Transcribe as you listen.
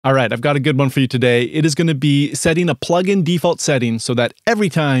All right, I've got a good one for you today. It is going to be setting a plugin default setting so that every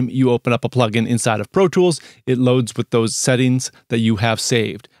time you open up a plugin inside of Pro Tools, it loads with those settings that you have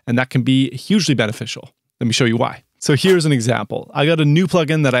saved. And that can be hugely beneficial. Let me show you why. So here's an example. I got a new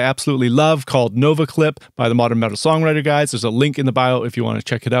plugin that I absolutely love called Nova Clip by the Modern Metal Songwriter guys. There's a link in the bio if you want to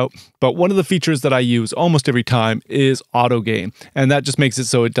check it out. But one of the features that I use almost every time is auto gain. And that just makes it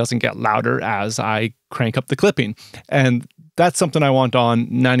so it doesn't get louder as I crank up the clipping. And that's something I want on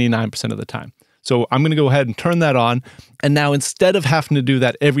 99% of the time. So I'm going to go ahead and turn that on. And now instead of having to do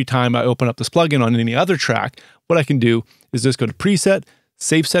that every time I open up this plugin on any other track, what I can do is just go to Preset,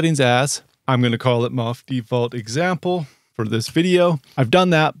 Save Settings As. I'm going to call it MOF Default Example for this video. I've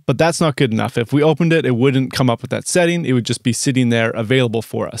done that, but that's not good enough. If we opened it, it wouldn't come up with that setting. It would just be sitting there available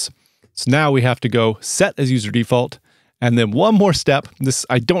for us. So now we have to go Set as User Default. And then one more step. This,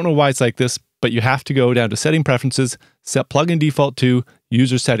 I don't know why it's like this, but you have to go down to Setting Preferences, set Plugin Default to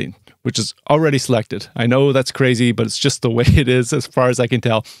User Setting, which is already selected. I know that's crazy, but it's just the way it is as far as I can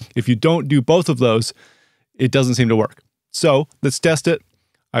tell. If you don't do both of those, it doesn't seem to work. So let's test it.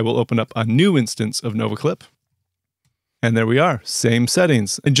 I will open up a new instance of NovaClip. And there we are, same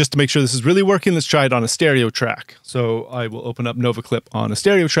settings. And just to make sure this is really working, let's try it on a stereo track. So I will open up NovaClip on a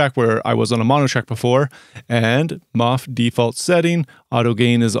stereo track where I was on a mono track before, and MOF default setting, auto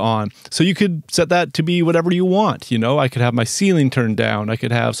gain is on. So you could set that to be whatever you want. You know, I could have my ceiling turned down. I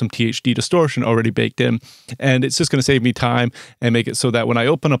could have some THD distortion already baked in, and it's just going to save me time and make it so that when I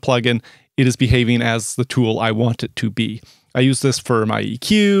open a plugin, it is behaving as the tool I want it to be. I use this for my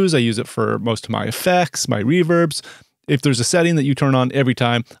EQs. I use it for most of my effects, my reverbs. If there's a setting that you turn on every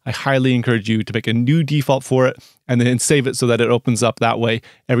time, I highly encourage you to make a new default for it and then save it so that it opens up that way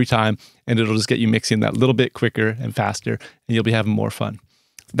every time, and it'll just get you mixing that little bit quicker and faster, and you'll be having more fun.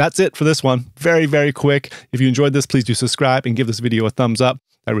 That's it for this one. Very, very quick. If you enjoyed this, please do subscribe and give this video a thumbs up.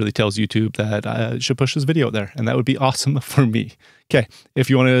 That really tells YouTube that I should push this video out there, and that would be awesome for me. Okay, if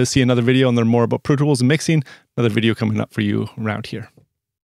you want to see another video and learn more about Pro Tools and mixing, another video coming up for you around here.